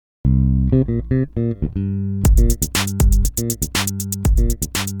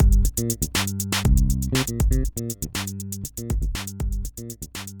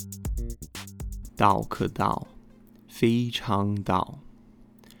道可道，非常道；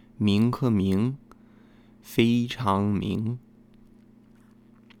名可名，非常名。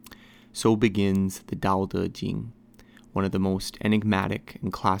So begins the Tao Te Ching, one of the most enigmatic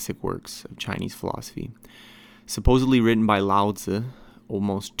and classic works of Chinese philosophy. Supposedly written by Lao Tzu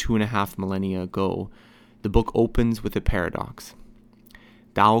almost 2.5 millennia ago, the book opens with a paradox.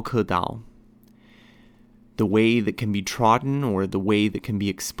 Dao ke Dao. The way that can be trodden or the way that can be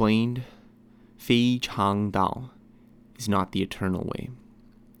explained, Fei Chang Dao, is not the eternal way.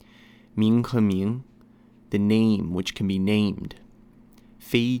 Ming ke Ming, the name which can be named,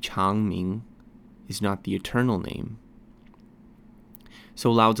 Fei Chang Ming, is not the eternal name.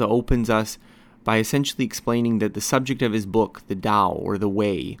 So Lao Tzu opens us by essentially explaining that the subject of his book, the Tao, or the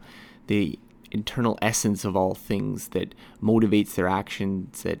way, the internal essence of all things that motivates their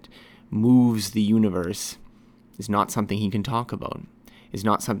actions, that moves the universe, is not something he can talk about, is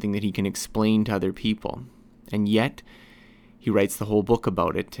not something that he can explain to other people. And yet, he writes the whole book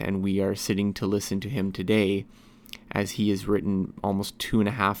about it, and we are sitting to listen to him today as he has written almost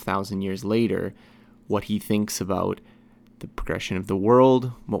 2,500 years later what he thinks about the progression of the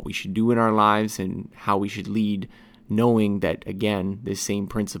world, what we should do in our lives, and how we should lead, knowing that, again, this same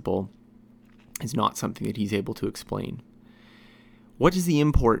principle is not something that he's able to explain. What is the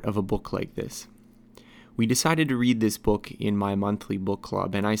import of a book like this? We decided to read this book in my monthly book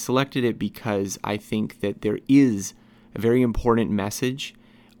club, and I selected it because I think that there is a very important message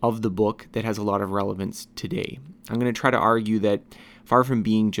of the book that has a lot of relevance today. I'm going to try to argue that far from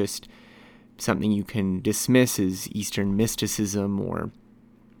being just something you can dismiss as Eastern mysticism or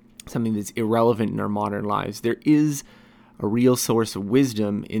something that's irrelevant in our modern lives, there is a real source of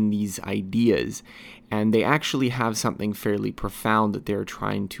wisdom in these ideas, and they actually have something fairly profound that they're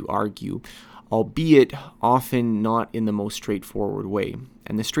trying to argue, albeit often not in the most straightforward way.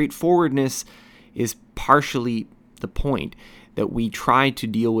 And the straightforwardness is partially the point, that we try to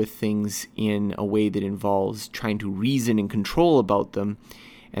deal with things in a way that involves trying to reason and control about them,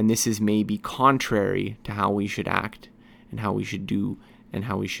 and this is maybe contrary to how we should act and how we should do and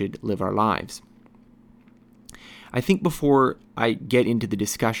how we should live our lives. I think before I get into the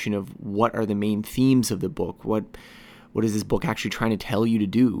discussion of what are the main themes of the book, what is this book actually trying to tell you to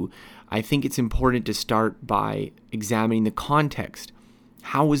do, I think it's important to start by examining the context.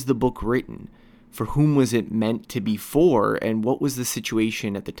 How was the book written? For whom was it meant to be for, and what was the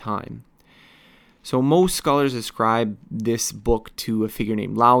situation at the time? So most scholars ascribe this book to a figure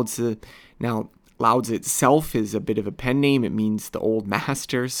named Lao Tzu. Now, Lao Tzu itself is a bit of a pen name. It means the old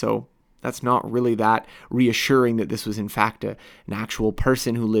master, so that's not really that reassuring that this was in fact an actual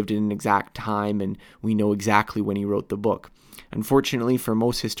person who lived in an exact time, and we know exactly when he wrote the book. Unfortunately, for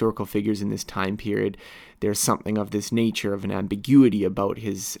most historical figures in this time period, there's something of this nature of an ambiguity about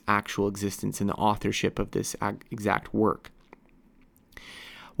his actual existence and the authorship of this exact work.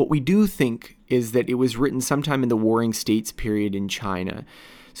 What we do think is that it was written sometime in the Warring States period in China.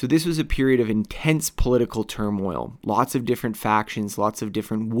 So this was a period of intense political turmoil, lots of different factions, lots of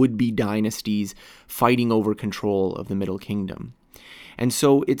different would-be dynasties fighting over control of the Middle Kingdom. And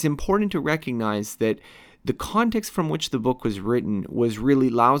so it's important to recognize that the context from which the book was written was really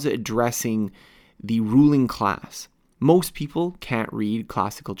Lao Tzu addressing the ruling class. Most people can't read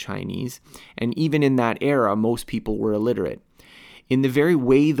classical Chinese, and even in that era, most people were illiterate. In the very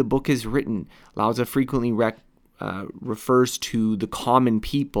way the book is written, Lao Tzu frequently refers to the common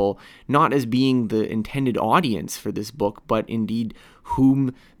people not as being the intended audience for this book, but indeed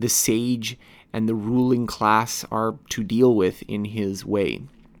whom the sage and the ruling class are to deal with in his way.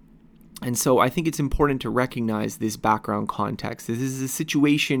 And so I think it's important to recognize this background context. This is a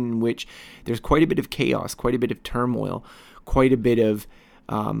situation in which there's quite a bit of chaos, quite a bit of turmoil, quite a bit of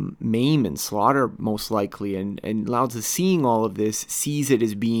maim and slaughter, most likely. And Lao Tzu, seeing all of this, sees it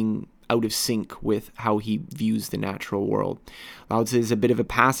as being out of sync with how he views the natural world. Lao Tzu is a bit of a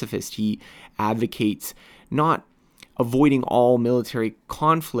pacifist. He advocates not avoiding all military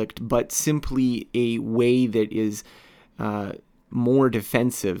conflict, but simply a way that is more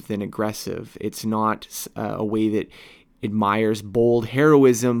defensive than aggressive. It's not a way that admires bold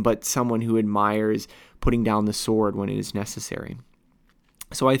heroism, but someone who admires putting down the sword when it is necessary.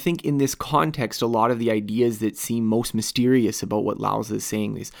 So I think in this context, a lot of the ideas that seem most mysterious about what Lao Tzu is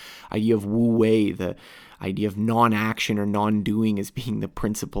saying, this idea of Wu Wei, the idea of non-action or non-doing as being the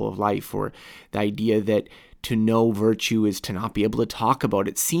principle of life, or the idea that to know virtue is to not be able to talk about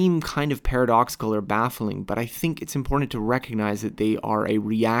it, seem kind of paradoxical or baffling, but I think it's important to recognize that they are a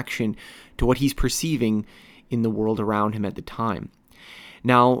reaction to what he's perceiving in the world around him at the time.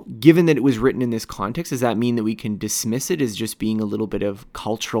 Now, given that it was written in this context, does that mean that we can dismiss it as just being a little bit of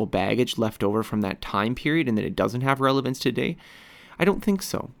cultural baggage left over from that time period and that it doesn't have relevance today? I don't think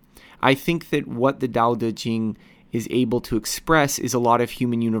so. I think that what the Tao Te Ching is able to express is a lot of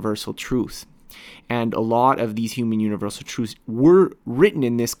human universal truths. And a lot of these human universal truths were written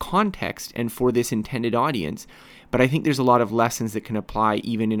in this context and for this intended audience. But I think there's a lot of lessons that can apply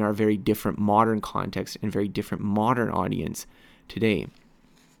even in our very different modern context and very different modern audience today.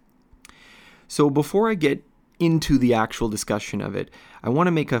 So before I get into the actual discussion of it, I want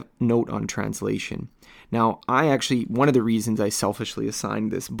to make a note on translation. Now, one of the reasons I selfishly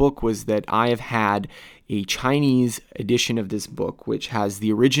assigned this book was that I have had a Chinese edition of this book, which has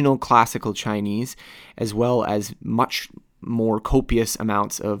the original classical Chinese, as well as much more copious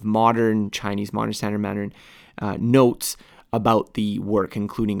amounts of modern Chinese, modern standard Mandarin notes about the work,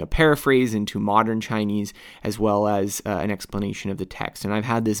 including a paraphrase into modern Chinese, as well as an explanation of the text. And I've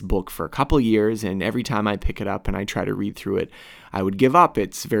had this book for a couple years, and every time I pick it up and I try to read through it, I would give up.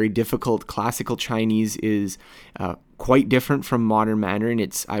 It's very difficult. Classical Chinese is quite different from modern Mandarin.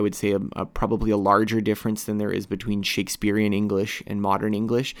 It's, I would say, probably a larger difference than there is between Shakespearean English and modern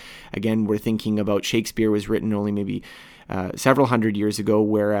English. Again, we're thinking about Shakespeare was written only maybe several hundred years ago,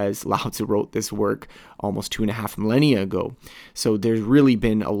 whereas Lao Tzu wrote this work almost 2.5 millennia ago. So there's really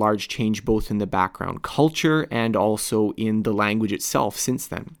been a large change both in the background culture and also in the language itself since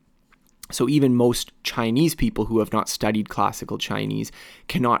then. So even most Chinese people who have not studied classical Chinese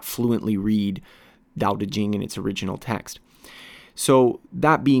cannot fluently read Tao Te Ching in its original text. So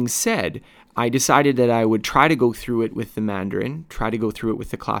that being said, I decided that I would try to go through it with the Mandarin, try to go through it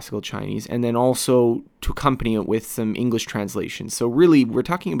with the classical Chinese, and then also to accompany it with some English translations. So really, we're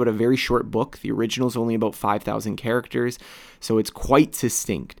talking about a very short book. The original is only about 5,000 characters, so it's quite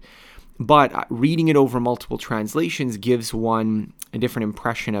succinct. But reading it over multiple translations gives one a different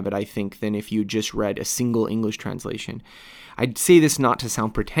impression of it, I think, than if you just read a single English translation. I'd say this not to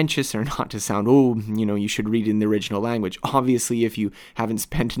sound pretentious or not to sound, you should read it in the original language. Obviously, if you haven't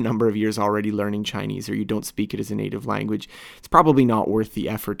spent a number of years already learning Chinese or you don't speak it as a native language, it's probably not worth the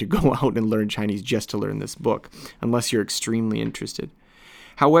effort to go out and learn Chinese just to learn this book, unless you're extremely interested.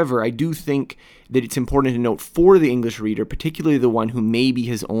 However, I do think that it's important to note for the English reader, particularly the one who maybe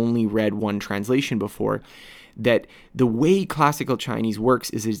has only read one translation before, that the way classical Chinese works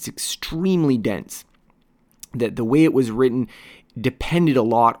is it's extremely dense. That the way it was written depended a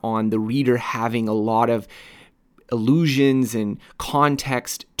lot on the reader having a lot of allusions and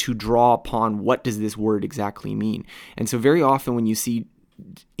context to draw upon what does this word exactly mean. And so very often when you see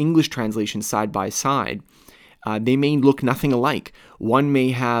English translations side by side, they may look nothing alike. One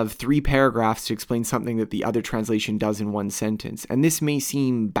may have 3 paragraphs to explain something that the other translation does in one sentence. And this may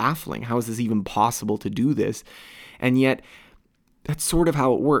seem baffling. How is this even possible to do this? And yet, that's sort of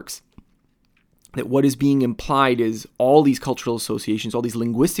how it works. That what is being implied is all these cultural associations, all these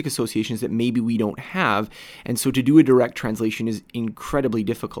linguistic associations that maybe we don't have. And so to do a direct translation is incredibly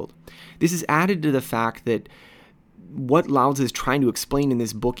difficult. This is added to the fact that what Lao Tzu is trying to explain in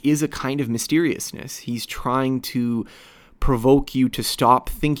this book is a kind of mysteriousness. He's trying to provoke you to stop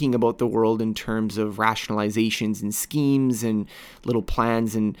thinking about the world in terms of rationalizations and schemes and little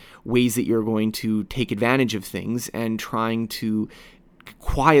plans and ways that you're going to take advantage of things, and trying to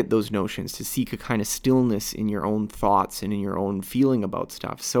quiet those notions, to seek a kind of stillness in your own thoughts and in your own feeling about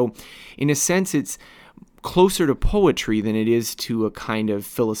stuff. So in a sense, it's closer to poetry than it is to a kind of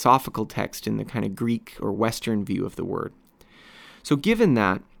philosophical text in the kind of Greek or Western view of the word. So given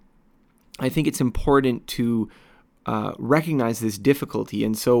that, I think it's important to recognize this difficulty.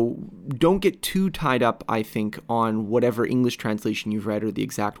 And so don't get too tied up, I think, on whatever English translation you've read or the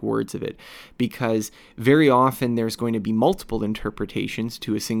exact words of it, because very often there's going to be multiple interpretations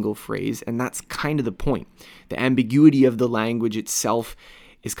to a single phrase, and that's kind of the point. The ambiguity of the language itself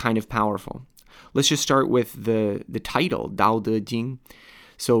is kind of powerful. Let's just start with the title, Tao Te Ching.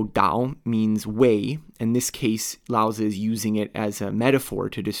 So Tao means way. In this case, Lao Tzu is using it as a metaphor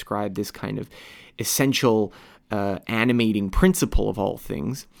to describe this kind of essential animating principle of all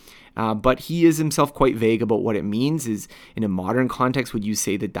things. But he is himself quite vague about what it means. Is in a modern context, would you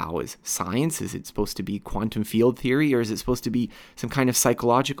say that Tao is science? Is it supposed to be quantum field theory, or is it supposed to be some kind of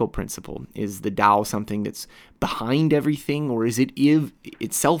psychological principle? Is the Tao something that's behind everything, or is it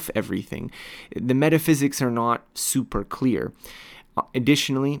itself everything? The metaphysics are not super clear.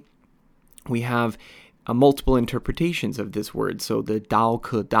 Additionally, we have multiple interpretations of this word. So the Dao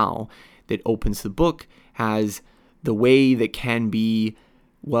Ke Dao that opens the book has the way that can be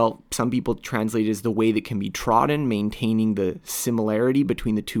Well, some people translate it as the way that can be trodden, maintaining the similarity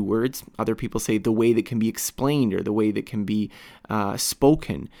between the two words. Other people say the way that can be explained or the way that can be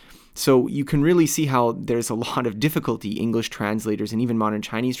spoken. So you can really see how there's a lot of difficulty English translators and even modern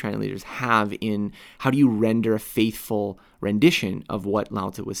Chinese translators have in how do you render a faithful rendition of what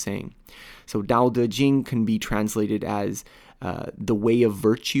Lao Tzu was saying. So Dao De Jing can be translated as the way of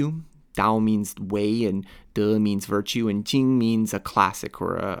virtue. Dao means way, and De means virtue, and Jing means a classic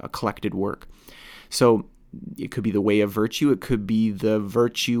or a collected work. So it could be the way of virtue, it could be the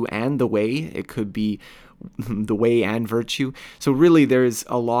virtue and the way, it could be the way and virtue. So really there's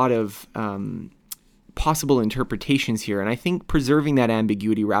a lot of possible interpretations here, and I think preserving that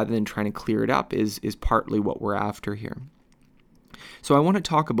ambiguity rather than trying to clear it up is partly what we're after here. So I want to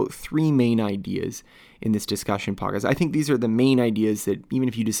talk about three main ideas in this discussion podcast. I think these are the main ideas that even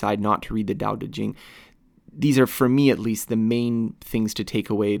if you decide not to read the Tao Te Ching, these are, for me at least, the main things to take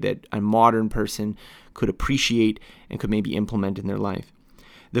away that a modern person could appreciate and could maybe implement in their life.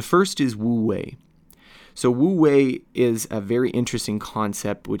 The first is Wu Wei. So Wu Wei is a very interesting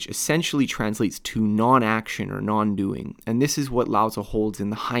concept which essentially translates to non-action or non-doing. And this is what Lao Tzu holds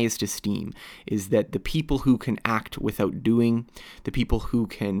in the highest esteem, is that the people who can act without doing, the people who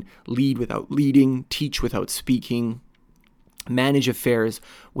can lead without leading, teach without speaking, manage affairs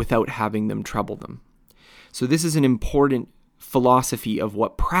without having them trouble them. So this is an important philosophy of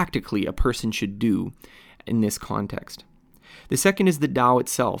what practically a person should do in this context. The second is the Tao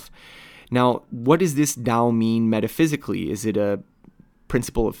itself. Now, what does this Tao mean metaphysically? Is it a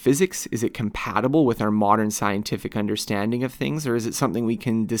principle of physics? Is it compatible with our modern scientific understanding of things? Or is it something we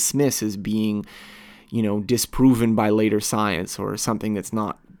can dismiss as being, disproven by later science, or something that's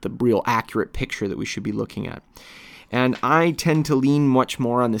not the real accurate picture that we should be looking at? And I tend to lean much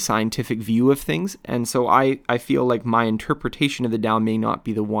more on the scientific view of things. And so I feel like my interpretation of the Tao may not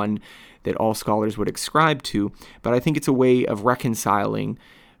be the one that all scholars would ascribe to, but I think it's a way of reconciling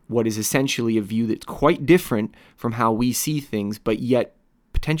what is essentially a view that's quite different from how we see things, but yet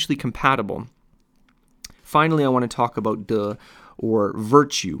potentially compatible. Finally, I want to talk about De, or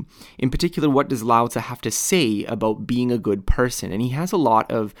virtue. In particular, what does Lao Tzu have to say about being a good person? And he has a lot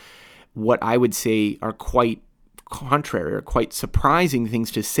of what I would say are quite contrary or quite surprising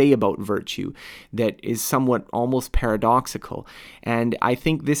things to say about virtue that is somewhat almost paradoxical. And I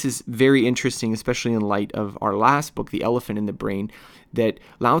think this is very interesting, especially in light of our last book, The Elephant in the Brain, that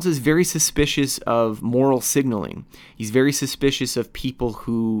Lao Tzu is very suspicious of moral signaling. He's very suspicious of people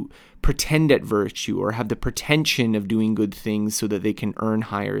who pretend at virtue or have the pretension of doing good things so that they can earn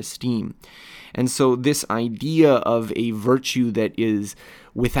higher esteem. And so this idea of a virtue that is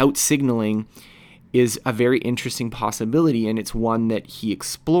without signaling is a very interesting possibility, and it's one that he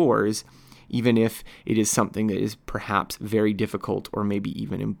explores, even if it is something that is perhaps very difficult or maybe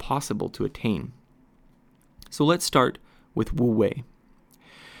even impossible to attain. So let's start with Wu Wei.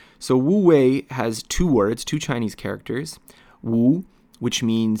 So Wu Wei has two words, two Chinese characters. Wu, which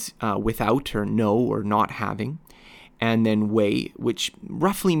means without or no or not having, and then Wei, which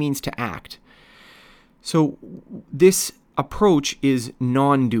roughly means to act. So this approach is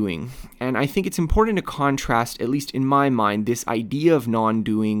non-doing, and I think it's important to contrast, at least in my mind, this idea of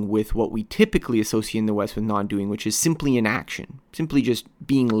non-doing with what we typically associate in the West with non-doing, which is simply inaction, simply just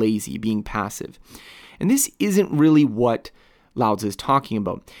being lazy, being passive. And this isn't really what Lao Tzu is talking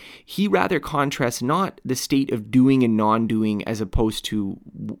about. He rather contrasts not the state of doing and non-doing as opposed to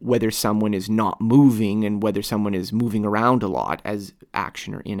whether someone is not moving and whether someone is moving around a lot as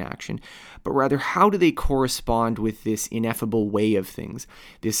action or inaction, but rather how do they correspond with this ineffable way of things,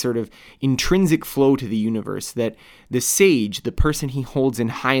 this sort of intrinsic flow to the universe, that the sage, the person he holds in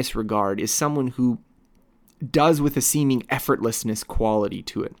highest regard, is someone who does with a seeming effortlessness quality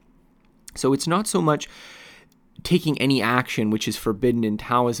to it. So it's not so much taking any action which is forbidden in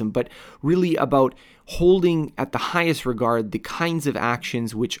Taoism, but really about holding at the highest regard the kinds of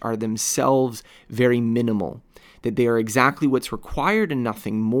actions which are themselves very minimal, that they are exactly what's required and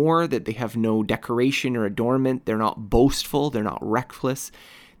nothing more, that they have no decoration or adornment, they're not boastful, they're not reckless,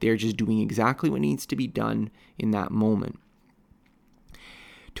 they're just doing exactly what needs to be done in that moment.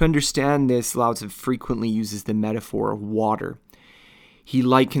 To understand this, Lao Tzu frequently uses the metaphor of water. He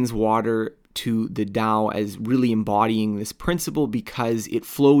likens water to the Tao as really embodying this principle because it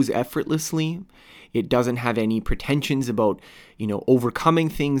flows effortlessly. It doesn't have any pretensions about, overcoming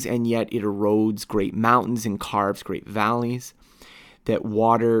things, and yet it erodes great mountains and carves great valleys. That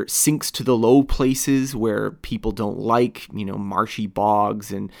water sinks to the low places where people don't like, marshy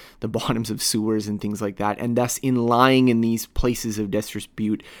bogs and the bottoms of sewers and things like that. And thus, in lying in these places of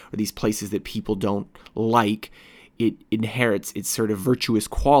disrepute or these places that people don't like, it inherits its sort of virtuous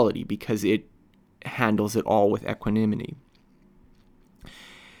quality because it handles it all with equanimity.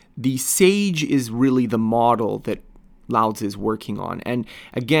 The sage is really the model that Lao Tzu is working on. And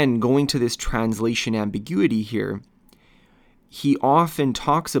again, going to this translation ambiguity here, he often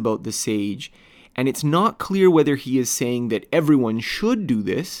talks about the sage, and it's not clear whether he is saying that everyone should do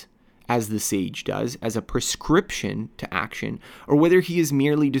this, as the sage does, as a prescription to action, or whether he is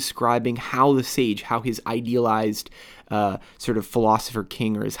merely describing how the sage, how his idealized sort of philosopher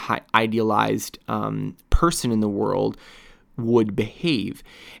king or his idealized person in the world would behave.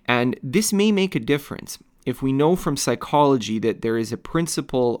 And this may make a difference. If we know from psychology that there is a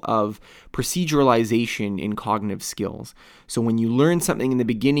principle of proceduralization in cognitive skills. So when you learn something in the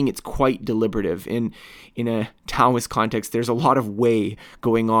beginning, it's quite deliberative. In a Taoist context, there's a lot of way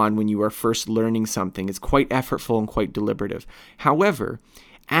going on when you are first learning something. It's quite effortful and quite deliberative. However,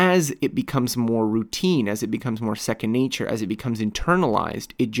 as it becomes more routine, as it becomes more second nature, as it becomes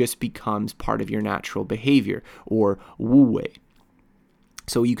internalized, it just becomes part of your natural behavior, or wu wei.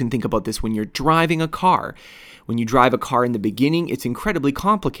 So you can think about this when you're driving a car. When you drive a car in the beginning, it's incredibly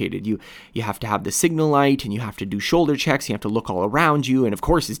complicated. You have to have the signal light, and you have to do shoulder checks. You have to look all around you, and of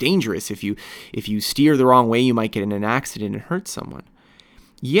course, it's dangerous. If you steer the wrong way, you might get in an accident and hurt someone.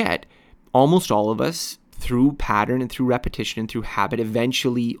 Yet, almost all of us, through pattern and through repetition and through habit,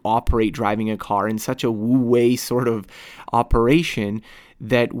 eventually operate driving a car in such a wu-wei sort of operation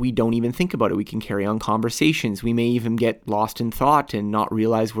that we don't even think about it. We can carry on conversations. We may even get lost in thought and not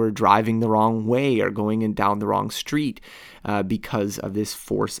realize we're driving the wrong way or going down the wrong street because of this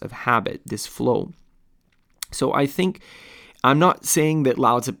force of habit, this flow. So I think, I'm not saying that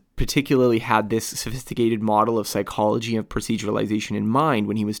Lao Tzu particularly had this sophisticated model of psychology of proceduralization in mind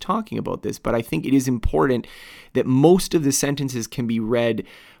when he was talking about this, but I think it is important that most of the sentences can be read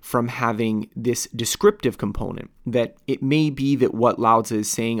from having this descriptive component, that it may be that what Lao Tzu is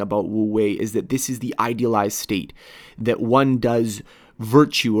saying about Wu Wei is that this is the idealized state, that one does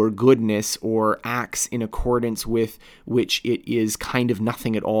virtue or goodness or acts in accordance with which it is kind of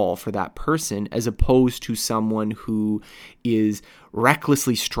nothing at all for that person, as opposed to someone who is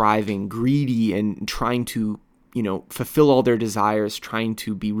recklessly striving, greedy, and trying to, fulfill all their desires, trying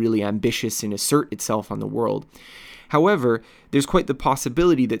to be really ambitious and assert itself on the world. However, there's quite the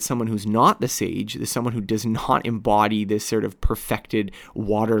possibility that someone who's not the sage, someone who does not embody this sort of perfected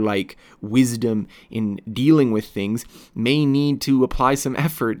water-like wisdom in dealing with things, may need to apply some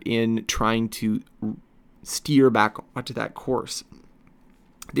effort in trying to steer back onto that course.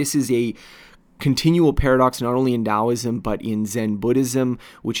 This is a continual paradox not only in Taoism but in Zen Buddhism,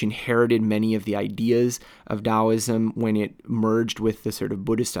 which inherited many of the ideas of Taoism when it merged with the sort of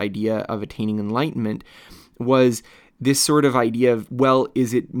Buddhist idea of attaining enlightenment, was this sort of idea of, well,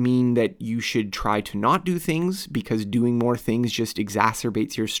 is it mean that you should try to not do things because doing more things just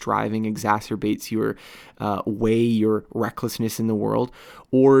exacerbates your striving, exacerbates your your recklessness in the world?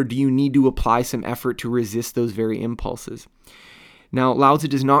 Or do you need to apply some effort to resist those very impulses? Now, Lao Tzu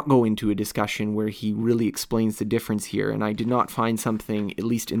does not go into a discussion where he really explains the difference here, and I did not find something, at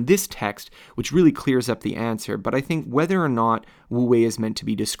least in this text, which really clears up the answer. But I think whether or not Wu Wei is meant to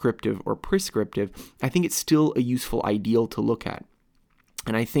be descriptive or prescriptive, I think it's still a useful ideal to look at.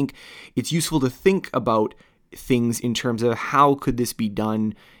 And I think it's useful to think about things in terms of how could this be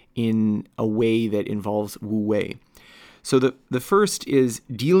done in a way that involves Wu Wei. So the first is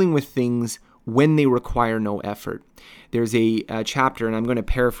dealing with things when they require no effort. There's a chapter, and I'm going to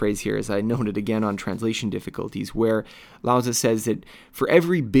paraphrase here as I noted again on translation difficulties, where Lao Tzu says that for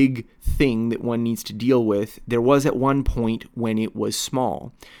every big thing that one needs to deal with, there was at one point when it was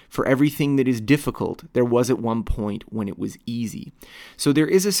small. For everything that is difficult, there was at one point when it was easy. So there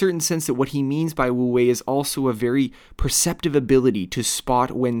is a certain sense that what he means by Wu Wei is also a very perceptive ability to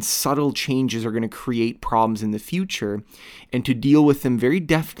spot when subtle changes are going to create problems in the future, and to deal with them very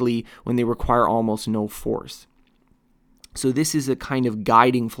deftly when they require almost no force. So this is a kind of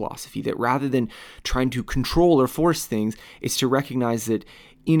guiding philosophy that rather than trying to control or force things, it's to recognize that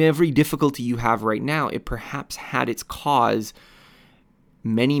in every difficulty you have right now, it perhaps had its cause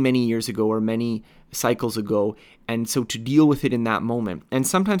many, many years ago or many cycles ago, and so to deal with it in that moment. And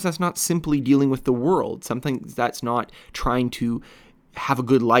sometimes that's not simply dealing with the world. Sometimes that's not trying to have a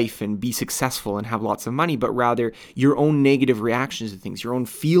good life and be successful and have lots of money, but rather your own negative reactions to things, your own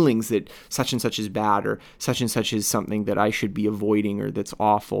feelings that such and such is bad or such and such is something that I should be avoiding or that's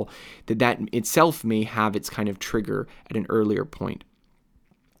awful, that itself may have its kind of trigger at an earlier point.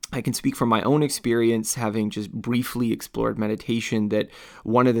 I can speak from my own experience, having just briefly explored meditation, that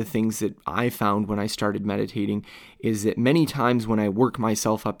one of the things that I found when I started meditating is that many times when I work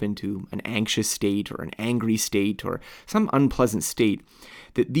myself up into an anxious state or an angry state or some unpleasant state,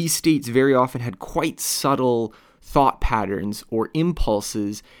 that these states very often had quite subtle thought patterns or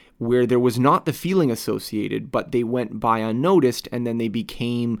impulses where there was not the feeling associated, but they went by unnoticed, and then they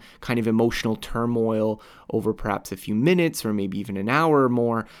became kind of emotional turmoil over perhaps a few minutes or maybe even an hour or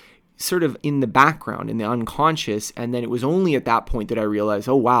more, sort of in the background, in the unconscious. And then it was only at that point that I realized,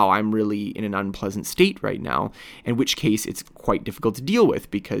 oh wow, I'm really in an unpleasant state right now, in which case it's quite difficult to deal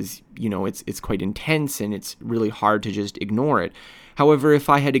with because, it's quite intense and it's really hard to just ignore it. However, if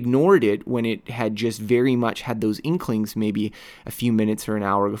I had ignored it when it had just very much had those inklings, maybe a few minutes or an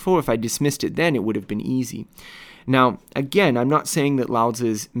hour before, if I dismissed it then, it would have been easy. Now, again, I'm not saying that Lao Tzu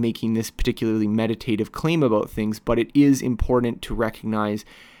is making this particularly meditative claim about things, but it is important to recognize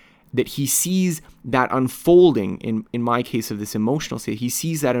that he sees that unfolding, in my case of this emotional state, he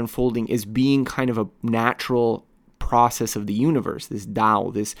sees that unfolding as being kind of a natural process of the universe, this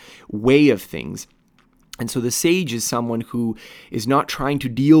Tao, this way of things. And so the sage is someone who is not trying to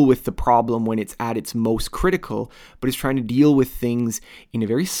deal with the problem when it's at its most critical, but is trying to deal with things in a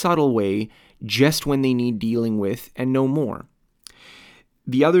very subtle way, just when they need dealing with and no more.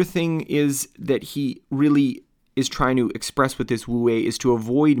 The other thing is that he really is trying to express with this Wu Wei is to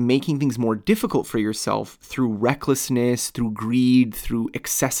avoid making things more difficult for yourself through recklessness, through greed, through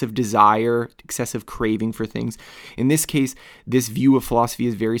excessive desire, excessive craving for things. In this case, this view of philosophy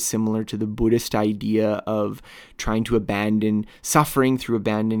is very similar to the Buddhist idea of trying to abandon suffering through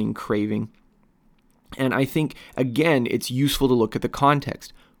abandoning craving. And I think, again, it's useful to look at the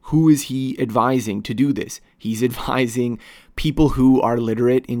context. Who is he advising to do this? He's advising people who are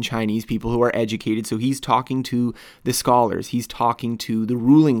literate in Chinese, people who are educated. So he's talking to the scholars. He's talking to the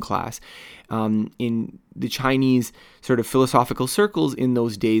ruling class. In the Chinese sort of philosophical circles in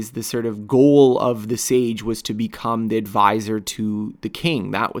those days, the sort of goal of the sage was to become the advisor to the king.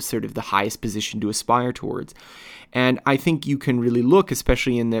 That was sort of the highest position to aspire towards. And I think you can really look,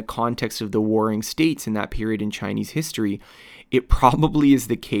 especially in the context of the warring states in that period in Chinese history, it probably is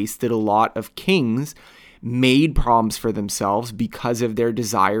the case that a lot of kings made problems for themselves because of their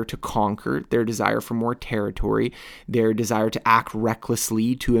desire to conquer, their desire for more territory, their desire to act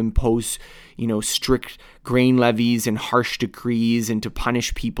recklessly, to impose, strict grain levies and harsh decrees and to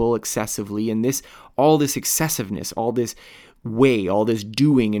punish people excessively. And all this excessiveness, all this way, all this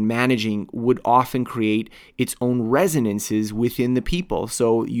doing and managing would often create its own resonances within the people.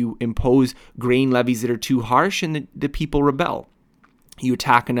 So you impose grain levies that are too harsh and the people rebel. You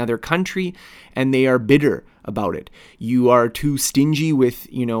attack another country and they are bitter about it. You are too stingy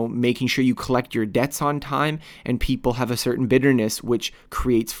with, making sure you collect your debts on time, and people have a certain bitterness which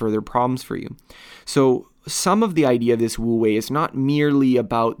creates further problems for you. So some of the idea of this Wu Wei is not merely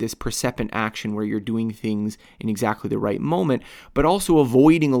about this percepent action where you're doing things in exactly the right moment, but also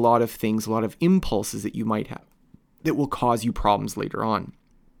avoiding a lot of things, a lot of impulses that you might have that will cause you problems later on.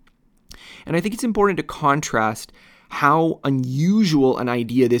 And I think it's important to contrast how unusual an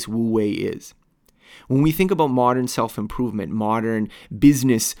idea this Wu Wei is. When we think about modern self-improvement, modern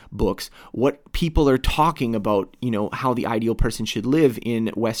business books, what people are talking about, how the ideal person should live in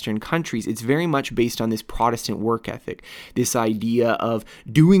Western countries, it's very much based on this Protestant work ethic, this idea of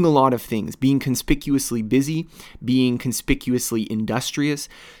doing a lot of things, being conspicuously busy, being conspicuously industrious,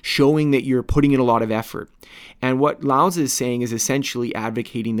 showing that you're putting in a lot of effort. And what Lao Tzu is saying is essentially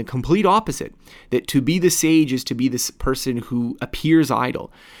advocating the complete opposite, that to be the sage is to be this person who appears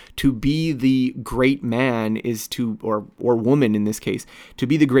idle. To be the great man is to, or woman in this case, to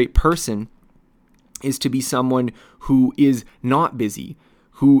be the great person is to be someone who is not busy,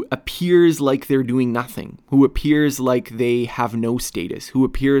 who appears like they're doing nothing, who appears like they have no status, who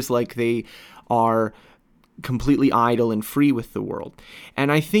appears like they are completely idle and free with the world.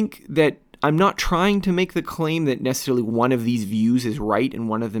 And I think that I'm not trying to make the claim that necessarily one of these views is right and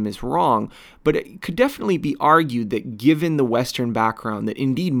one of them is wrong, but it could definitely be argued that given the Western background that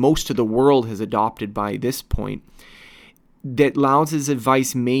indeed most of the world has adopted by this point, that Lao Tzu's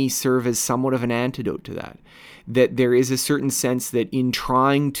advice may serve as somewhat of an antidote to that. That there is a certain sense that in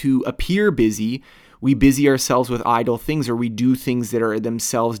trying to appear busy, we busy ourselves with idle things, or we do things that are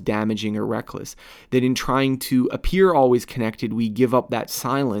themselves damaging or reckless. That in trying to appear always connected, we give up that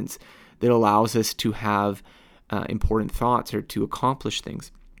silence that allows us to have important thoughts or to accomplish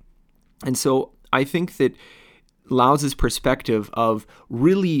things. And so I think that Lao Tzu's perspective of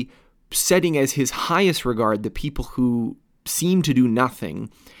really setting as his highest regard the people who seem to do nothing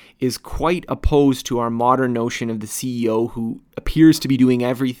is quite opposed to our modern notion of the CEO who appears to be doing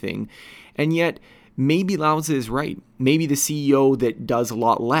everything. And yet, maybe Lao Tzu is right. Maybe the CEO that does a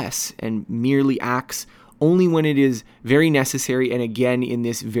lot less and merely acts only when it is very necessary, and again in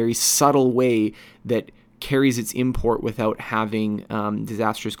this very subtle way that carries its import without having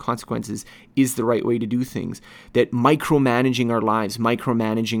disastrous consequences, is the right way to do things. That micromanaging our lives,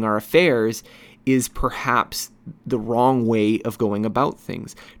 micromanaging our affairs is perhaps the wrong way of going about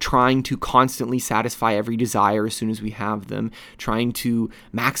things. Trying to constantly satisfy every desire as soon as we have them, trying to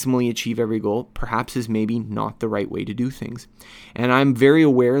maximally achieve every goal, perhaps is maybe not the right way to do things. And I'm very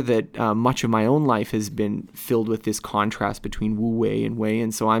aware that much of my own life has been filled with this contrast between Wu Wei and Wei,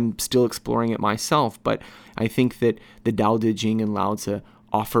 and so I'm still exploring it myself, but I think that the Tao Te Ching and Lao Tzu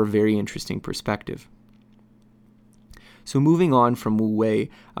offer a very interesting perspective. So moving on from Wu Wei,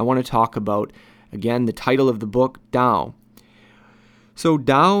 I want to talk about, again, the title of the book, Tao. So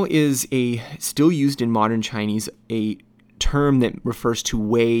Tao is still used in modern Chinese, a term that refers to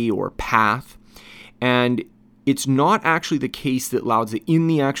way or path. And it's not actually the case that Lao Tzu in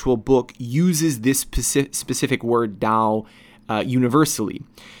the actual book uses this specific word Tao universally.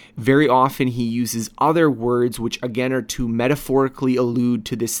 Very often he uses other words which again are to metaphorically allude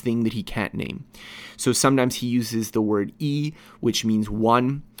to this thing that he can't name. So sometimes he uses the word Yi, which means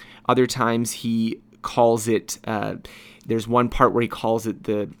one. Other times he calls it, there's one part where he calls it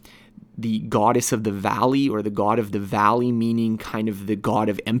the goddess of the valley, or the god of the valley, meaning kind of the god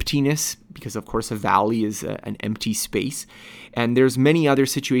of emptiness, because of course a valley is an empty space. And there's many other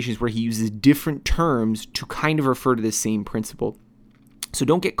situations where he uses different terms to kind of refer to the same principle. So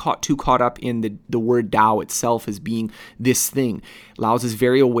don't get too caught up in the word Tao itself as being this thing. Lao Tzu is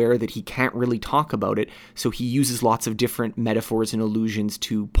very aware that he can't really talk about it, so he uses lots of different metaphors and allusions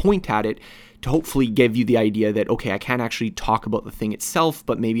to point at it, to hopefully give you the idea that, okay, I can't actually talk about the thing itself,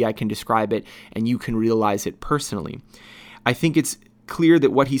 but maybe I can describe it and you can realize it personally. I think it's clear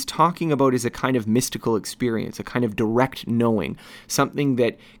that what he's talking about is a kind of mystical experience, a kind of direct knowing, something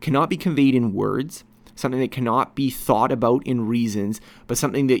that cannot be conveyed in words, something that cannot be thought about in reasons, but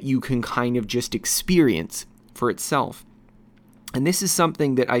something that you can kind of just experience for itself. And this is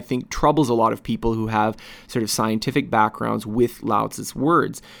something that I think troubles a lot of people who have sort of scientific backgrounds with Lao Tzu's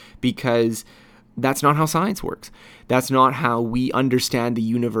words, because that's not how science works. That's not how we understand the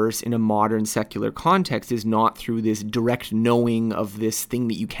universe in a modern secular context, is not through this direct knowing of this thing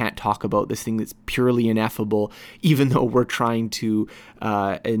that you can't talk about, this thing that's purely ineffable, even though we're trying to,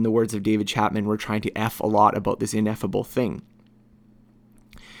 in the words of David Chapman, we're trying to F a lot about this ineffable thing.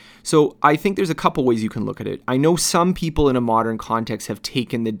 So I think there's a couple ways you can look at it. I know some people in a modern context have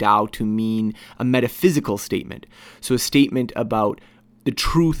taken the Tao to mean a metaphysical statement. So a statement about the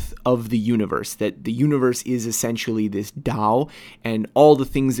truth of the universe, that the universe is essentially this Tao, and all the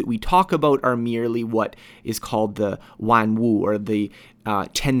things that we talk about are merely what is called the Wan Wu, or the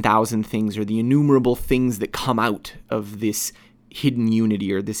 10,000 things, or the innumerable things that come out of this hidden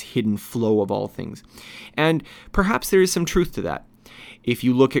unity, or this hidden flow of all things. And perhaps there is some truth to that. If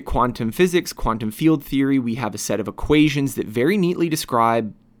you look at quantum physics, quantum field theory, we have a set of equations that very neatly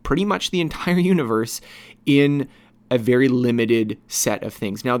describe pretty much the entire universe in a very limited set of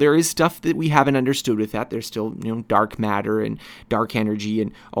things. Now, there is stuff that we haven't understood with that. There's still, dark matter and dark energy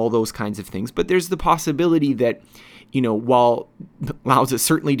and all those kinds of things. But there's the possibility that, while Lao Tzu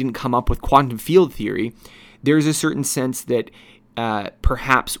certainly didn't come up with quantum field theory, there's a certain sense that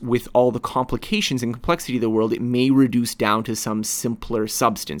perhaps with all the complications and complexity of the world, it may reduce down to some simpler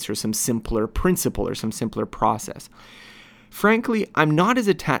substance or some simpler principle or some simpler process. Frankly, I'm not as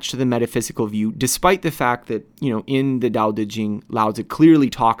attached to the metaphysical view, despite the fact that, in the Tao Te Ching, Lao Tzu clearly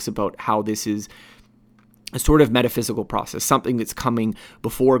talks about how this is a sort of metaphysical process, something that's coming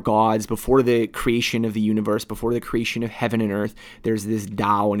before gods, before the creation of the universe, before the creation of heaven and earth. There's this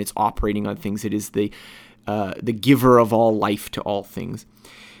Tao, and it's operating on things. It is the giver of all life to all things.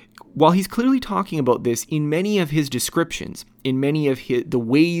 While he's clearly talking about this in many of his descriptions, in many of the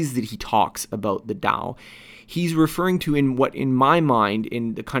ways that he talks about the Tao, he's referring to in what, in my mind,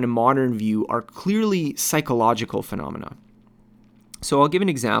 in the kind of modern view, are clearly psychological phenomena. So I'll give an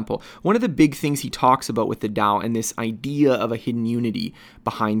example. One of the big things he talks about with the Tao and this idea of a hidden unity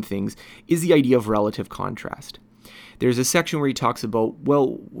behind things is the idea of relative contrast. There's a section where he talks about,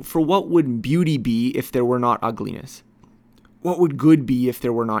 well, for what would beauty be if there were not ugliness? What would good be if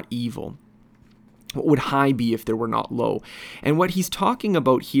there were not evil? What would high be if there were not low? And what he's talking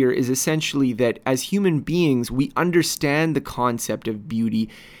about here is essentially that as human beings, we understand the concept of beauty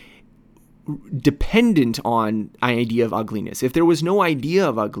dependent on an idea of ugliness. If there was no idea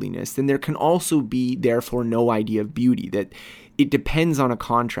of ugliness, then there can also be, therefore, no idea of beauty. That it depends on a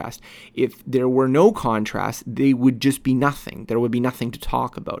contrast. If there were no contrast, they would just be nothing. There would be nothing to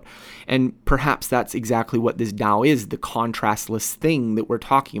talk about. And perhaps that's exactly what this Tao is, the contrastless thing that we're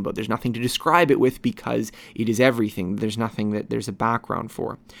talking about. There's nothing to describe it with because it is everything. There's nothing that there's a background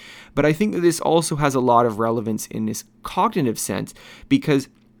for. But I think that this also has a lot of relevance in this cognitive sense, because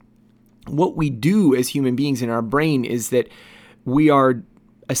what we do as human beings in our brain is that we are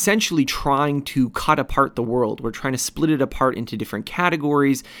essentially trying to cut apart the world. We're trying to split it apart into different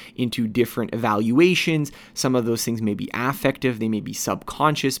categories, into different evaluations. Some of those things may be affective, they may be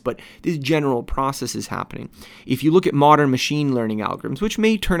subconscious, but this general process is happening. If you look at modern machine learning algorithms, which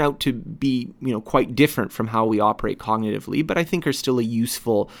may turn out to be, quite different from how we operate cognitively, but I think are still a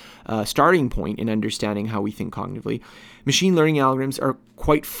useful starting point in understanding how we think cognitively. Machine learning algorithms are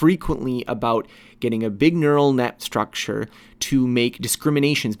quite frequently about getting a big neural net structure to make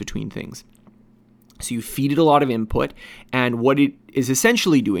discriminations between things. So you feed it a lot of input, and what it is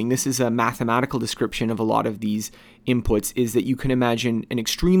essentially doing, this is a mathematical description of a lot of these inputs, is that you can imagine an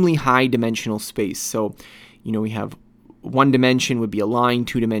extremely high dimensional space. So, we have one dimension would be a line,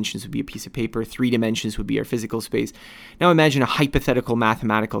 2 dimensions would be a piece of paper, 3 dimensions would be our physical space. Now imagine a hypothetical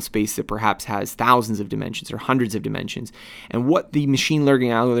mathematical space that perhaps has thousands of dimensions or hundreds of dimensions. And what the machine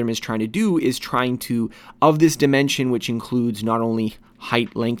learning algorithm is trying to do is trying to, of this dimension, which includes not only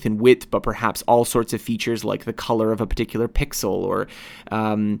height, length, and width, but perhaps all sorts of features like the color of a particular pixel or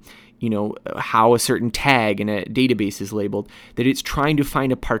how a certain tag in a database is labeled, that it's trying to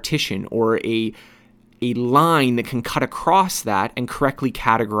find a partition or a line that can cut across that and correctly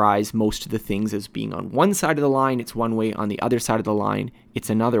categorize most of the things as being on one side of the line, it's one way, on the other side of the line, it's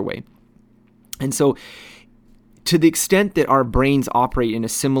another way. And so to the extent that our brains operate in a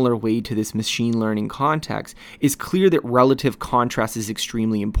similar way to this machine learning context, it's clear that relative contrast is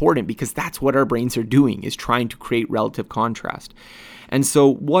extremely important, because that's what our brains are doing, is trying to create relative contrast. And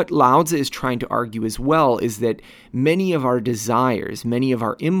so what Lao-Tzu is trying to argue as well is that many of our desires, many of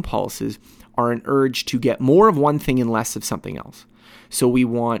our impulses are an urge to get more of one thing and less of something else. So we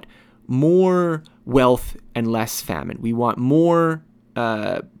want more wealth and less famine. We want more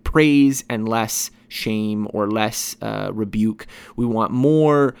praise and less shame or less rebuke. We want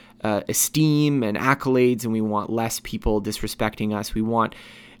more esteem and accolades, and we want less people disrespecting us. We want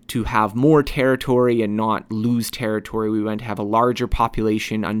to have more territory and not lose territory. We want to have a larger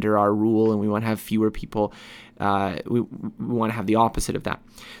population under our rule, and we want to have fewer people. We want to have the opposite of that.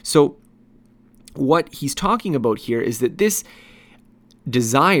 So what he's talking about here is that this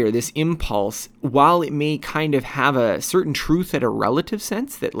desire, this impulse, while it may kind of have a certain truth at a relative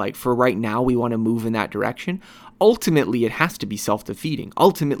sense, that like for right now we want to move in that direction, ultimately it has to be self-defeating.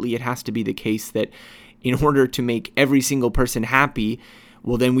 Ultimately it has to be the case that in order to make every single person happy,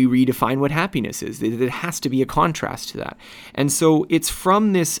 well, then we redefine what happiness is. There has to be a contrast to that. And so it's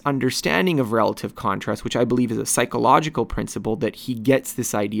from this understanding of relative contrast, which I believe is a psychological principle, that he gets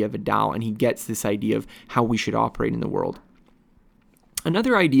this idea of a Tao, and he gets this idea of how we should operate in the world.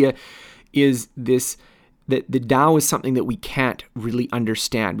 Another idea is this, that the Tao is something that we can't really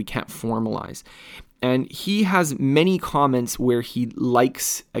understand, we can't formalize. And he has many comments where he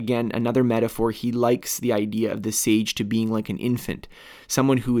likes, again, another metaphor, he likes the idea of the sage to being like an infant,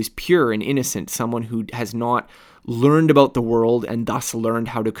 someone who is pure and innocent, someone who has not learned about the world and thus learned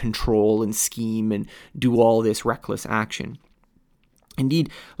how to control and scheme and do all this reckless action. Indeed,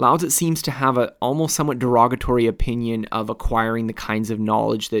 Lao-Tzu seems to have a almost somewhat derogatory opinion of acquiring the kinds of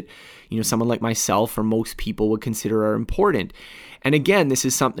knowledge that, someone like myself or most people would consider are important. And again, this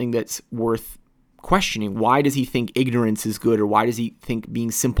is something that's worth questioning. Why does he think ignorance is good, or why does he think being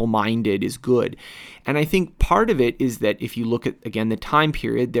simple-minded is good? And I think part of it is that if you look at, again, the time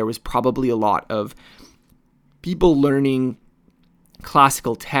period, there was probably a lot of people learning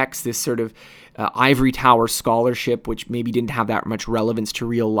classical texts, this sort of ivory tower scholarship, which maybe didn't have that much relevance to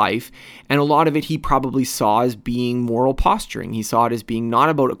real life. And a lot of it he probably saw as being moral posturing. He saw it as being not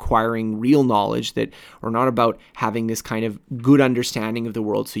about acquiring real knowledge, or not about having this kind of good understanding of the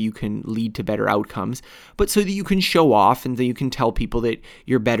world so you can lead to better outcomes, but so that you can show off and that you can tell people that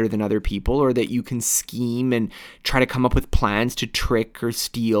you're better than other people, or that you can scheme and try to come up with plans to trick or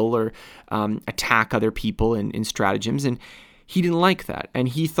steal or attack other people in stratagems. And he didn't like that. And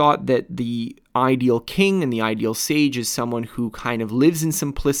he thought that the ideal king and the ideal sage is someone who kind of lives in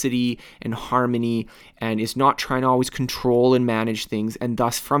simplicity and harmony and is not trying to always control and manage things. And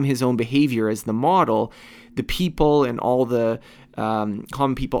thus, from his own behavior as the model, the people and all the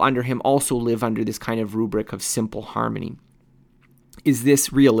common people under him also live under this kind of rubric of simple harmony. Is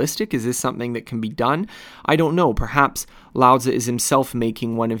this realistic? Is this something that can be done? I don't know. Perhaps Lao Tzu is himself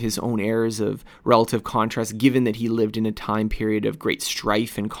making one of his own errors of relative contrast, given that he lived in a time period of great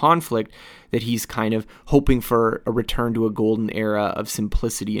strife and conflict, that he's kind of hoping for a return to a golden era of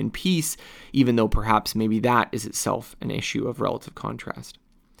simplicity and peace, even though perhaps maybe that is itself an issue of relative contrast.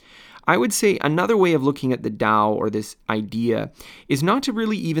 I would say another way of looking at the Tao or this idea is not to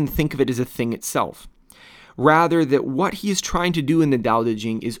really even think of it as a thing itself. Rather, that what he is trying to do in the Tao Te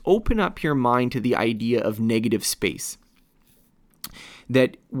Ching is open up your mind to the idea of negative space.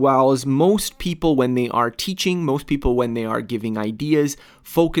 That whilst most people, when they are teaching, most people, when they are giving ideas,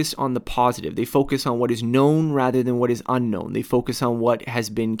 focus on the positive. They focus on what is known rather than what is unknown. They focus on what has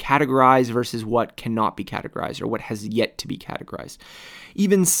been categorized versus what cannot be categorized or what has yet to be categorized.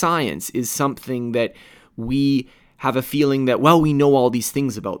 Even science is something that we have a feeling that, well, we know all these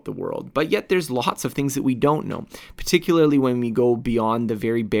things about the world, but yet there's lots of things that we don't know, particularly when we go beyond the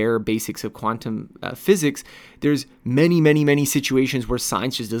very bare basics of quantum physics. There's many situations where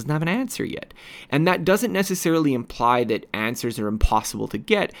science just doesn't have an answer yet. And that doesn't necessarily imply that answers are impossible to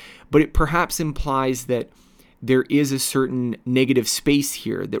get, but it perhaps implies that there is a certain negative space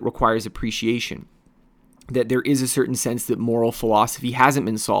here that requires appreciation. That there is a certain sense that moral philosophy hasn't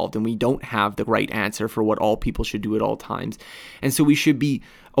been solved and we don't have the right answer for what all people should do at all times. And so we should be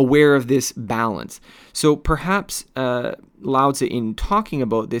aware of this balance. So perhaps Lao Tzu, in talking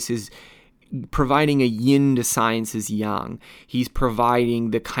about this, is providing a yin to science's yang. He's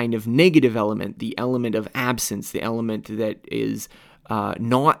providing the kind of negative element, the element of absence, the element that is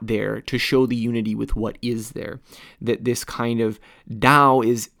not there, to show the unity with what is there. That this kind of Tao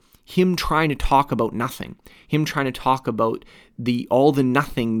is him trying to talk about nothing, him trying to talk about all the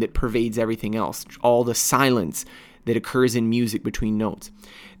nothing that pervades everything else, all the silence that occurs in music between notes.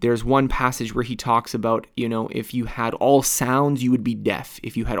 There's one passage where he talks about, if you had all sounds, you would be deaf.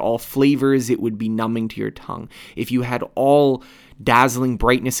 If you had all flavors, it would be numbing to your tongue. If you had all dazzling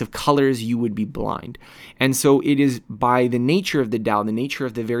brightness of colors, you would be blind. And so it is by the nature of the Tao, the nature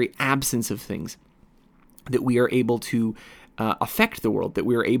of the very absence of things, that we are able to affect the world, that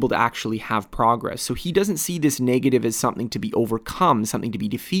we are able to actually have progress. So he doesn't see this negative as something to be overcome, something to be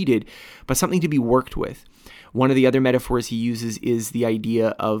defeated, but something to be worked with. One of the other metaphors he uses is the idea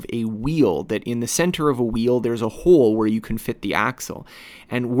of a wheel, that in the center of a wheel, there's a hole where you can fit the axle.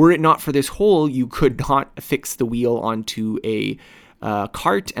 And were it not for this hole, you could not fix the wheel onto a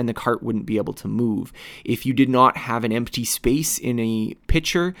cart, and the cart wouldn't be able to move. If you did not have an empty space in a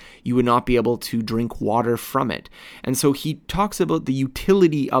pitcher, you would not be able to drink water from it. And so he talks about the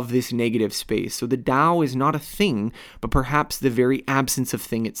utility of this negative space. So the Tao is not a thing, but perhaps the very absence of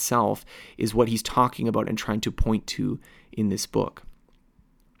thing itself is what he's talking about and trying to point to in this book.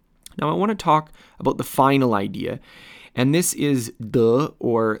 Now I want to talk about the final idea, and this is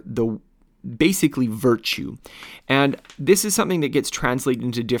basically virtue. And this is something that gets translated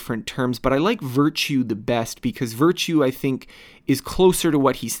into different terms, but I like virtue the best because virtue, I think, is closer to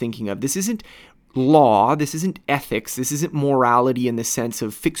what he's thinking of. This isn't law, this isn't ethics, this isn't morality in the sense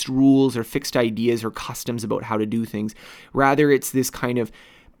of fixed rules or fixed ideas or customs about how to do things. Rather, it's this kind of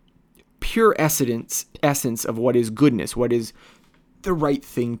pure essence of what is goodness, what is the right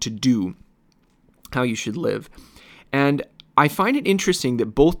thing to do, how you should live. And I find it interesting that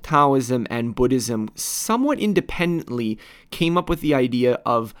both Taoism and Buddhism somewhat independently came up with the idea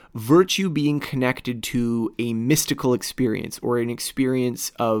of virtue being connected to a mystical experience or an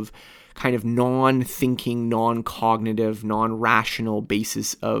experience of kind of non-thinking, non-cognitive, non-rational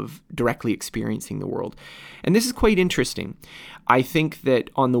basis of directly experiencing the world. And this is quite interesting. I think that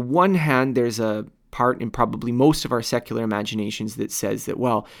on the one hand, there's a part in probably most of our secular imaginations that says that,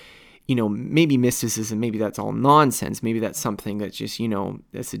 well, maybe mysticism, maybe that's all nonsense. Maybe that's something that's just,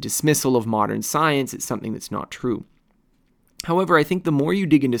 that's a dismissal of modern science. It's something that's not true. However, I think the more you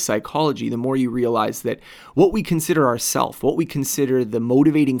dig into psychology, the more you realize that what we consider ourself, what we consider the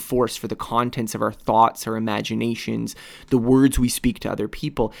motivating force for the contents of our thoughts, our imaginations, the words we speak to other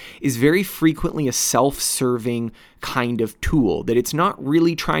people, is very frequently a self-serving kind of tool, that it's not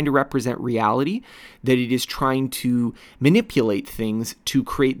really trying to represent reality, that it is trying to manipulate things to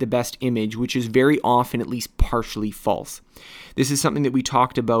create the best image, which is very often at least partially false. This is something that we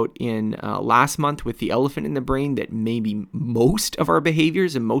talked about in last month with the elephant in the brain, that maybe most of our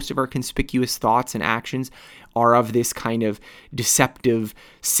behaviors and most of our conspicuous thoughts and actions are of this kind of deceptive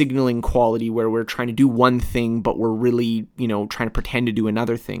signaling quality where we're trying to do one thing, but we're really, trying to pretend to do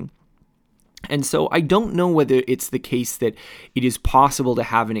another thing. And so I don't know whether it's the case that it is possible to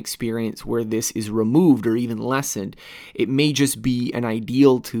have an experience where this is removed or even lessened. It may just be an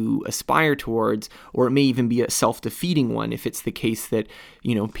ideal to aspire towards, or it may even be a self-defeating one if it's the case that,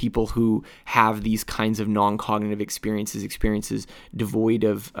 people who have these kinds of non-cognitive experiences devoid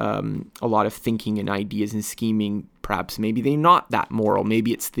of a lot of thinking and ideas and scheming, perhaps maybe they're not that moral.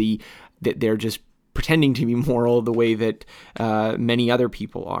 Maybe it's that they're just pretending to be moral the way that many other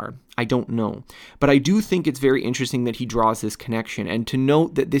people are. I don't know. But I do think it's very interesting that he draws this connection, and to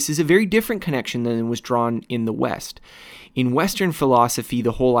note that this is a very different connection than was drawn in the West. In Western philosophy,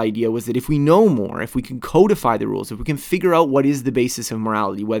 the whole idea was that if we know more, if we can codify the rules, if we can figure out what is the basis of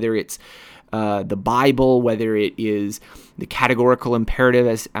morality, whether it's the Bible, whether it is the categorical imperative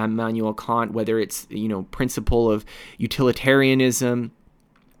as Immanuel Kant, whether it's, principle of utilitarianism,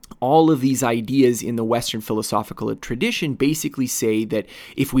 all of these ideas in the Western philosophical tradition basically say that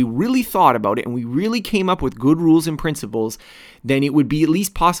if we really thought about it and we really came up with good rules and principles, then it would be at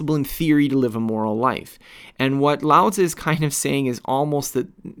least possible in theory to live a moral life. And what Lao Tzu is kind of saying is almost that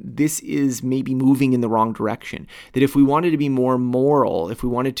this is maybe moving in the wrong direction. That if we wanted to be more moral, if we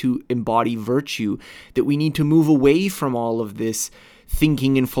wanted to embody virtue, that we need to move away from all of this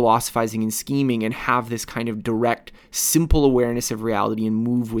thinking and philosophizing and scheming and have this kind of direct, simple awareness of reality and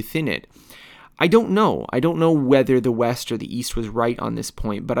move within it. I don't know. I don't know whether the West or the East was right on this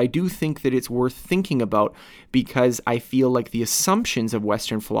point, but I do think that it's worth thinking about because I feel like the assumptions of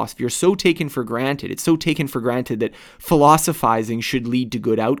Western philosophy are so taken for granted. It's so taken for granted that philosophizing should lead to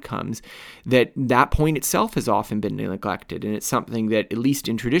good outcomes that point itself has often been neglected, and it's something that, at least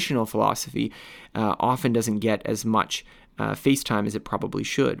in traditional philosophy, often doesn't get as much face time as it probably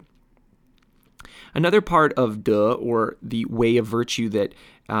should. Another part of De, or the way of virtue that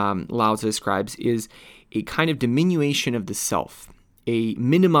Lao Tzu describes, is a kind of diminution of the self, a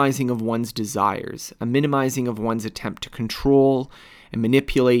minimizing of one's desires, a minimizing of one's attempt to control and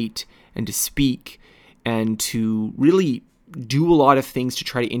manipulate and to speak and to really do a lot of things to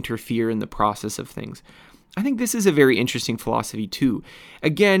try to interfere in the process of things. I think this is a very interesting philosophy too.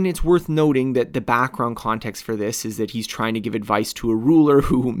 Again, it's worth noting that the background context for this is that he's trying to give advice to a ruler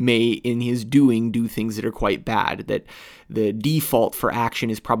who may, in his doing, do things that are quite bad, that the default for action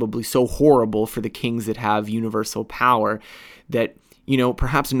is probably so horrible for the kings that have universal power that,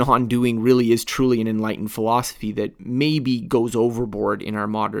 perhaps non-doing really is truly an enlightened philosophy that maybe goes overboard in our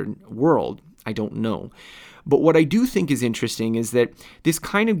modern world. I don't know. But what I do think is interesting is that this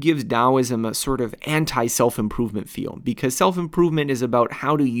kind of gives Taoism a sort of anti-self-improvement feel, because self-improvement is about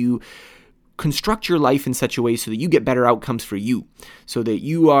how do you construct your life in such a way so that you get better outcomes for you, so that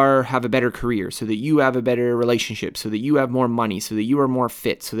you have a better career, so that you have a better relationship, so that you have more money, so that you are more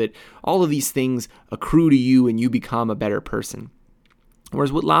fit, so that all of these things accrue to you and you become a better person.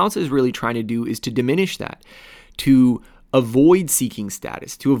 Whereas what Lao Tzu is really trying to do is to diminish that, to avoid seeking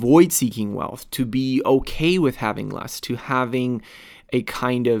status, to avoid seeking wealth, to be okay with having less, to having a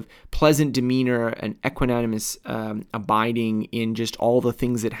kind of pleasant demeanor and equanimous abiding in just all the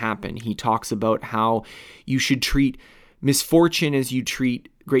things that happen. He talks about how you should treat misfortune as you treat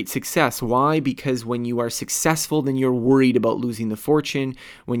great success. Why? Because when you are successful, then you're worried about losing the fortune.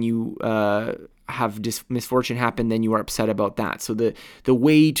 When you have misfortune happen, then you are upset about that. So the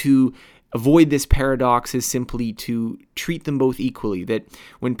way to avoid this paradox is simply to treat them both equally, that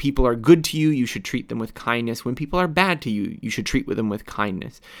when people are good to you, you should treat them with kindness. When people are bad to you, you should treat them with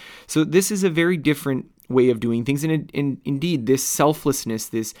kindness. So this is a very different way of doing things. And indeed, this selflessness,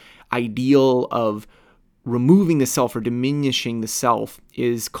 this ideal of removing the self or diminishing the self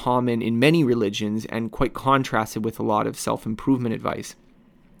is common in many religions and quite contrasted with a lot of self-improvement advice.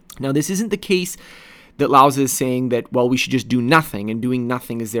 Now, this isn't the case that Lao Tzu is saying that, we should just do nothing, and doing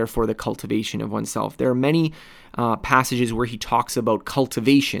nothing is therefore the cultivation of oneself. There are many passages where he talks about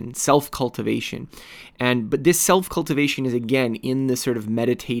cultivation, self-cultivation. But this self-cultivation is, again, in the sort of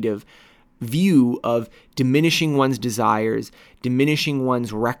meditative view of diminishing one's desires, diminishing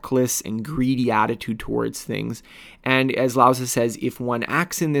one's reckless and greedy attitude towards things. And as Lao Tzu says, if one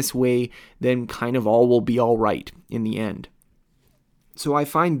acts in this way, then kind of all will be all right in the end. So I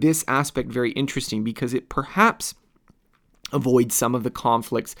find this aspect very interesting because it perhaps avoids some of the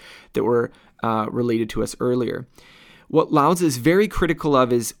conflicts that were related to us earlier. What Lao Tzu is very critical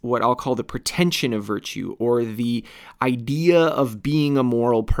of is what I'll call the pretension of virtue, or the idea of being a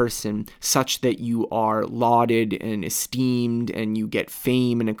moral person such that you are lauded and esteemed and you get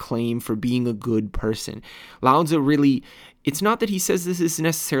fame and acclaim for being a good person. Lao Tzu really, it's not that he says this is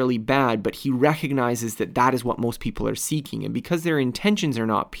necessarily bad, but he recognizes that that is what most people are seeking. And because their intentions are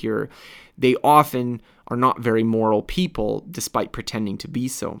not pure, they often are not very moral people, despite pretending to be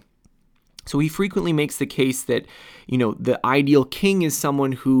so. So he frequently makes the case that, the ideal king is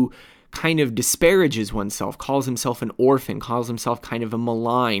someone who kind of disparages oneself, calls himself an orphan, calls himself kind of a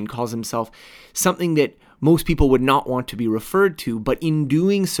malign, calls himself something that most people would not want to be referred to, but in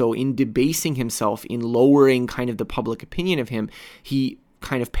doing so, in debasing himself, in lowering kind of the public opinion of him, he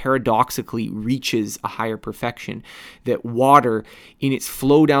kind of paradoxically reaches a higher perfection. That water, in its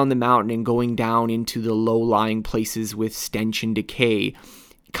flow down the mountain and going down into the low-lying places with stench and decay,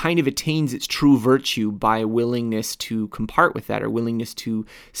 kind of attains its true virtue by willingness to compart with that, or willingness to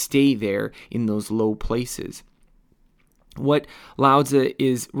stay there in those low places. What Lao Tzu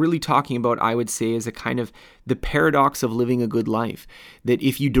is really talking about, I would say, is a kind of the paradox of living a good life. That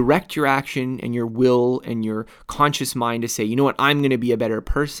if you direct your action and your will and your conscious mind to say, you know what, I'm going to be a better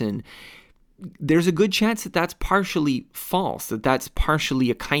person, there's a good chance that that's partially false, that that's partially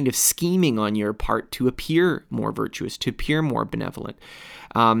a kind of scheming on your part to appear more virtuous, to appear more benevolent.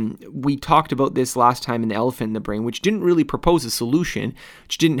 We talked about this last time in The Elephant in the Brain, which didn't really propose a solution,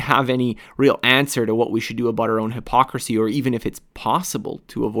 which didn't have any real answer to what we should do about our own hypocrisy, or even if it's possible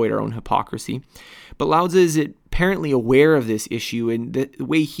to avoid our own hypocrisy. But Lao Tzu is apparently aware of this issue, and the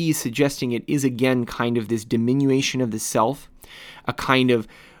way he's suggesting it is, again, kind of this diminution of the self, a kind of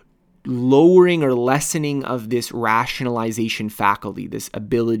lowering or lessening of this rationalization faculty, this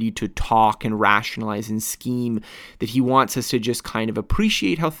ability to talk and rationalize and scheme, that he wants us to just kind of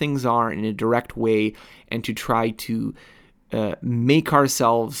appreciate how things are in a direct way and to try to make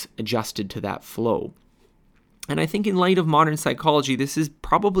ourselves adjusted to that flow. And I think in light of modern psychology, this is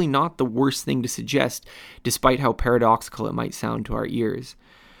probably not the worst thing to suggest, despite how paradoxical it might sound to our ears.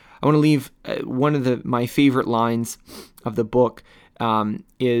 I want to leave one of my favorite lines of the book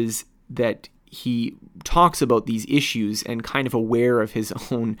is that he talks about these issues and kind of aware of his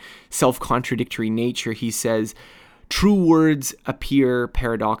own self-contradictory nature. He says, true words appear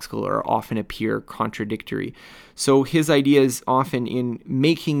paradoxical or often appear contradictory. So his idea is often in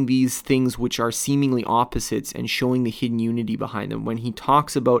making these things which are seemingly opposites and showing the hidden unity behind them. When he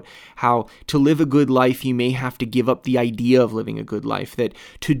talks about how to live a good life, you may have to give up the idea of living a good life, that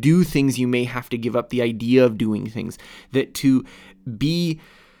to do things, you may have to give up the idea of doing things, that to be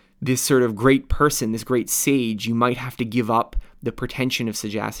this sort of great person, this great sage, you might have to give up the pretension of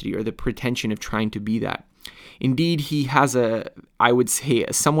sagacity or the pretension of trying to be that. Indeed, he has I would say,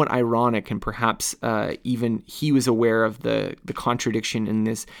 a somewhat ironic, and perhaps even he was aware of the contradiction in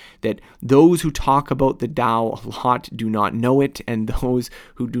this, that those who talk about the Tao a lot do not know it, and those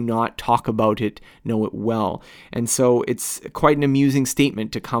who do not talk about it know it well. And so it's quite an amusing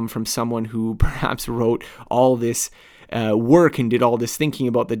statement to come from someone who perhaps wrote all this work and did all this thinking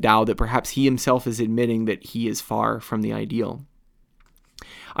about the Tao, that perhaps he himself is admitting that he is far from the ideal.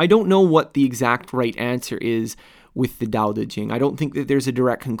 I don't know what the exact right answer is with the Tao Te Ching. I don't think that there's a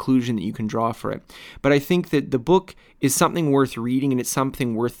direct conclusion that you can draw for it. But I think that the book is something worth reading, and it's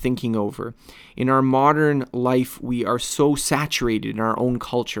something worth thinking over. In our modern life, we are so saturated in our own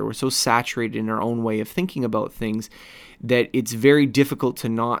culture, we're so saturated in our own way of thinking about things, that it's very difficult to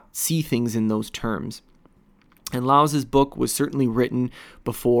not see things in those terms. And Lao Tzu's book was certainly written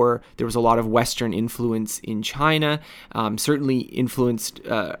before there was a lot of Western influence in China, certainly influenced,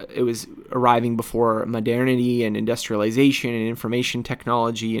 it was arriving before modernity and industrialization and information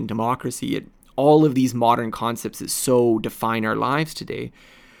technology and democracy, and all of these modern concepts that so define our lives today.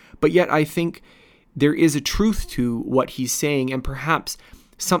 But yet I think there is a truth to what he's saying, and perhaps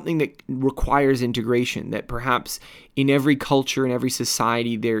something that requires integration, that perhaps in every culture, in every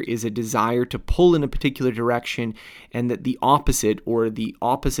society, there is a desire to pull in a particular direction, and that the opposite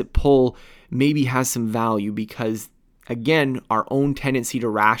pull maybe has some value because, again, our own tendency to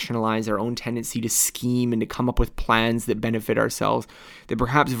rationalize, our own tendency to scheme and to come up with plans that benefit ourselves, that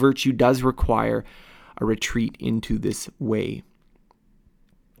perhaps virtue does require a retreat into this way.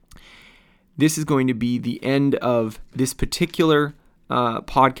 This is going to be the end of this particular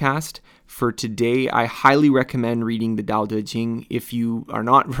podcast for today. I highly recommend reading the Tao Te Ching. If you are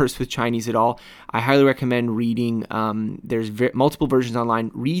not versed with Chinese at all, I highly recommend reading. There's multiple versions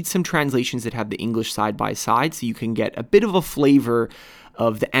online. Read some translations that have the English side by side so you can get a bit of a flavor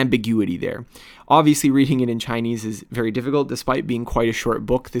of the ambiguity there. Obviously, reading it in Chinese is very difficult, despite being quite a short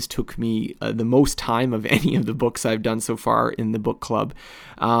book. This took me the most time of any of the books I've done so far in the book club.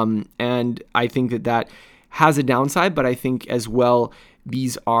 And I think that has a downside, but I think as well,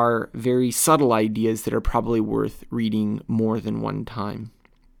 these are very subtle ideas that are probably worth reading more than one time.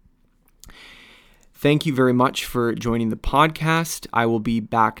 Thank you very much for joining the podcast. I will be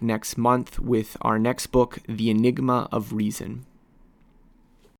back next month with our next book, The Enigma of Reason.